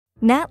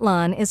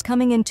Natlan is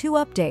coming in 2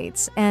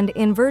 updates, and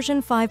in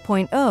version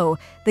 5.0,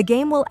 the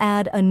game will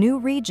add a new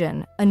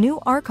region, a new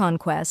Archon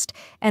quest,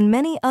 and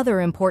many other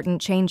important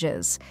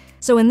changes.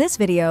 So in this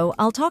video,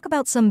 I'll talk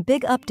about some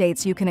big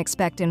updates you can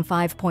expect in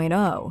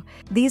 5.0.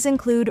 These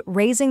include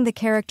raising the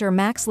character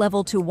max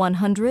level to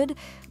 100,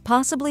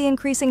 possibly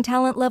increasing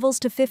talent levels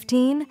to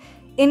 15,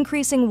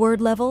 increasing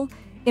word level,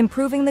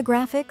 improving the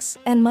graphics,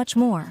 and much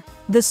more.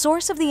 The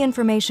source of the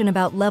information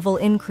about level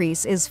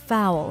increase is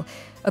Foul.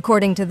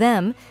 According to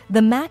them,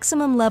 the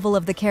maximum level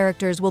of the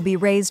characters will be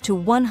raised to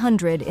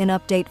 100 in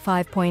Update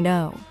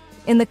 5.0.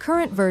 In the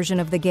current version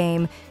of the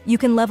game, you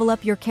can level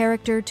up your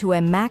character to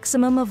a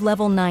maximum of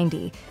level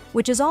 90,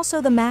 which is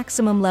also the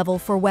maximum level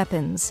for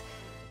weapons.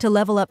 To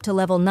level up to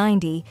level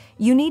 90,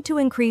 you need to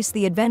increase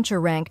the adventure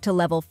rank to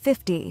level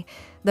 50.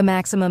 The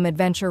maximum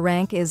adventure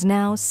rank is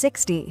now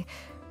 60.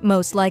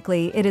 Most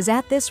likely, it is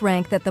at this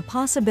rank that the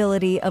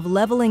possibility of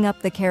leveling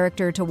up the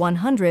character to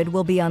 100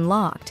 will be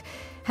unlocked.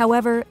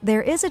 However,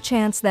 there is a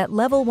chance that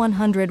level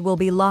 100 will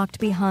be locked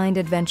behind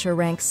adventure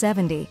rank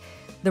 70.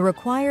 The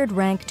required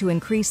rank to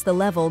increase the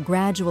level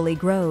gradually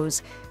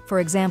grows. For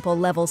example,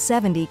 level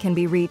 70 can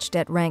be reached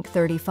at rank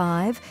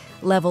 35,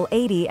 level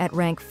 80 at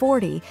rank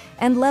 40,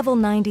 and level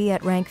 90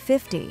 at rank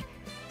 50.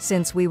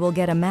 Since we will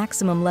get a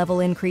maximum level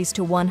increase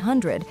to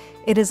 100,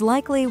 it is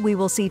likely we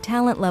will see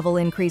talent level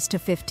increase to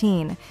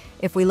 15.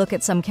 If we look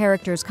at some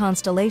characters'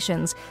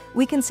 constellations,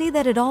 we can see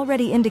that it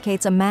already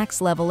indicates a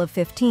max level of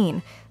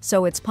 15,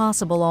 so it's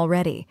possible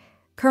already.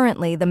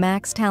 Currently, the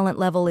max talent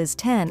level is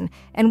 10,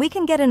 and we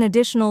can get an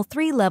additional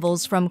 3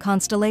 levels from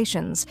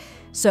constellations,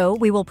 so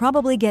we will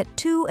probably get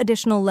 2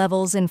 additional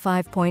levels in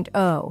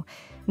 5.0.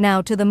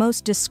 Now to the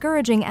most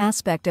discouraging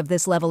aspect of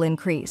this level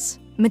increase: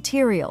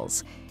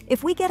 materials.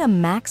 If we get a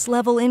max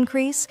level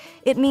increase,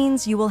 it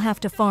means you will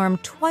have to farm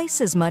twice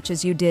as much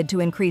as you did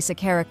to increase a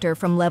character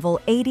from level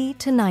 80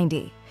 to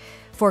 90.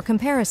 For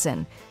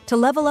comparison, to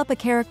level up a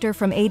character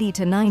from 80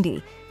 to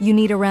 90, you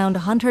need around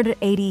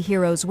 180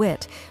 Heroes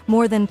Wit,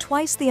 more than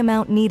twice the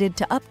amount needed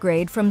to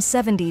upgrade from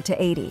 70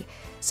 to 80.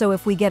 So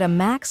if we get a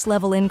max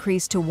level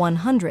increase to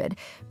 100,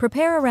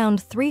 prepare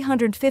around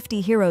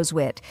 350 Heroes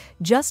Wit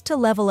just to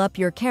level up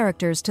your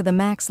characters to the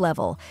max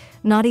level,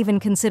 not even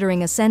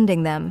considering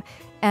ascending them.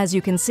 As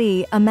you can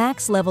see, a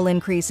max level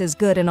increase is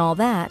good and all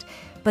that,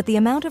 but the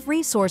amount of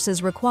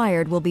resources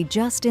required will be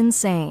just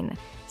insane.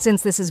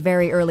 Since this is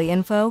very early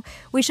info,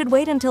 we should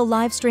wait until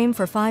livestream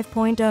for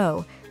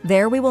 5.0.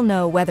 There we will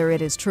know whether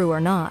it is true or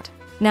not.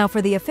 Now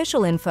for the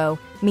official info,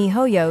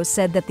 MiHoYo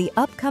said that the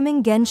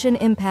upcoming Genshin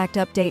Impact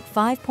Update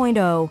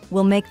 5.0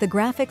 will make the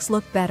graphics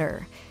look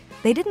better.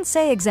 They didn't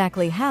say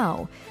exactly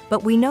how,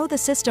 but we know the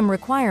system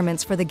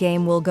requirements for the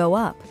game will go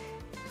up.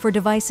 For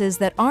devices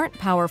that aren't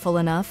powerful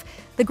enough,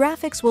 the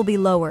graphics will be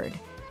lowered.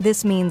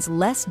 This means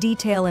less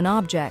detail in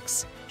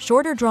objects,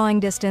 shorter drawing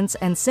distance,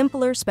 and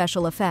simpler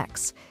special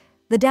effects.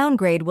 The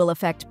downgrade will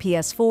affect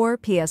PS4,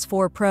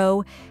 PS4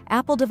 Pro,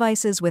 Apple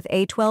devices with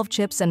A12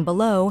 chips and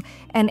below,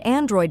 and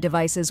Android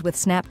devices with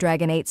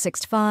Snapdragon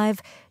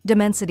 865,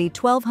 Dimensity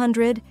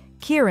 1200,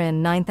 Kirin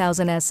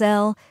 9000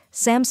 SL,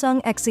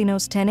 Samsung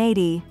Exynos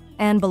 1080,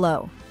 and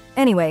below.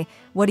 Anyway,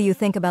 what do you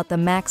think about the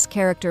max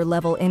character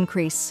level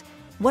increase?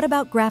 What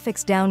about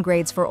graphics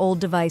downgrades for old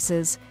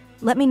devices?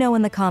 Let me know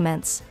in the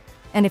comments.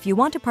 And if you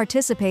want to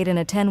participate in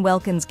a 10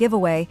 welkins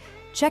giveaway,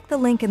 check the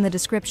link in the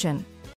description.